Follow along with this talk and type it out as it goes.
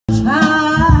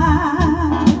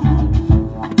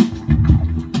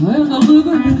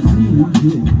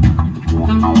looking.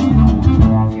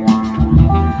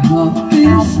 A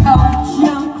fish out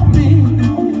jumping,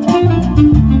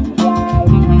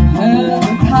 and the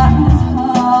cotton is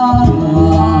hard.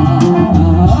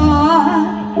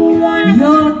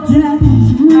 Your daddy's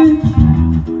rich,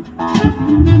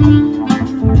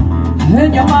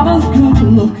 and your mama's good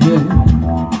looking.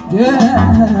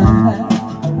 Yeah.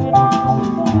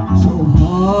 So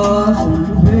hush,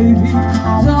 baby,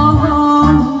 don't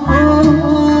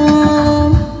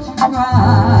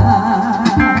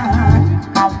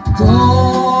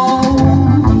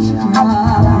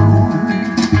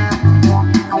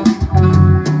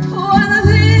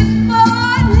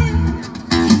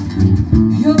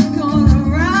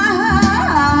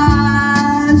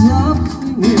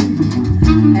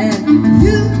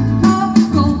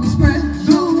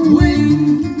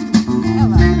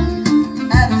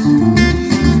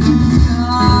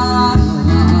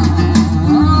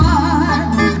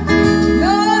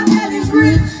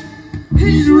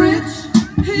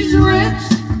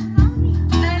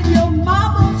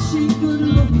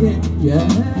yeah.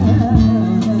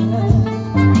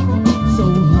 So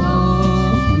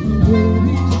hush,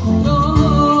 baby,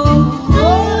 don't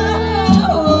cry,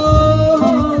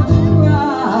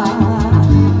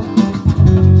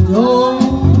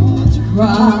 don't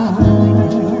cry.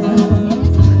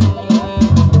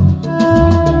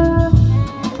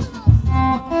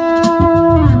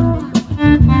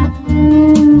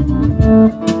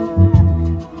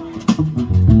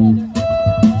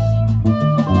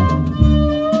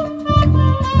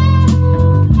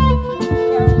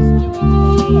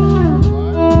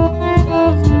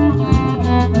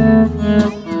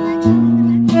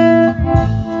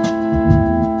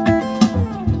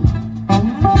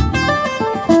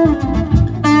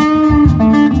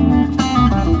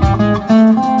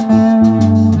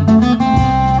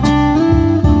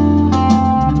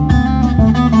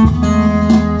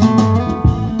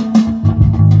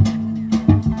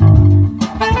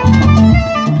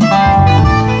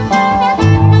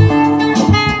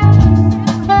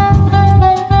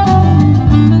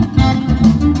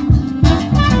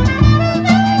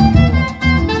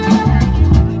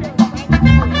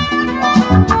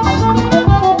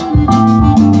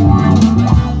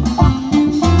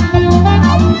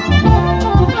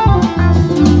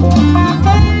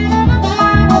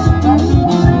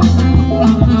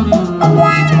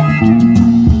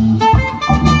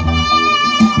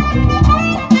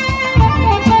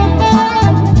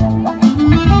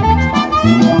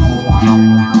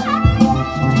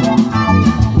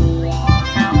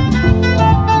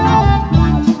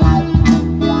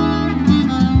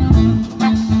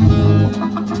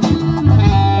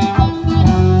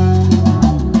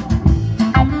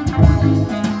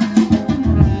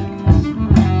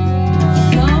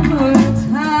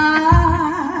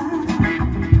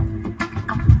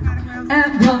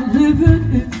 And the living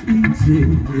is easy.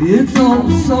 It's all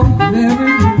so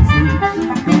very easy.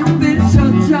 The fish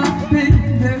are jumping,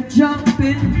 they're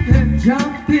jumping, they're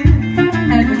jumping,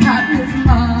 and the cotton is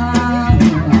hard.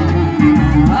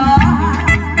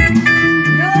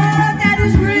 Your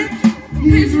daddy's rich,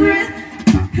 he's rich,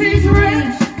 he's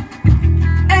rich,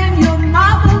 and your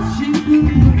mama, she's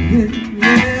good looking.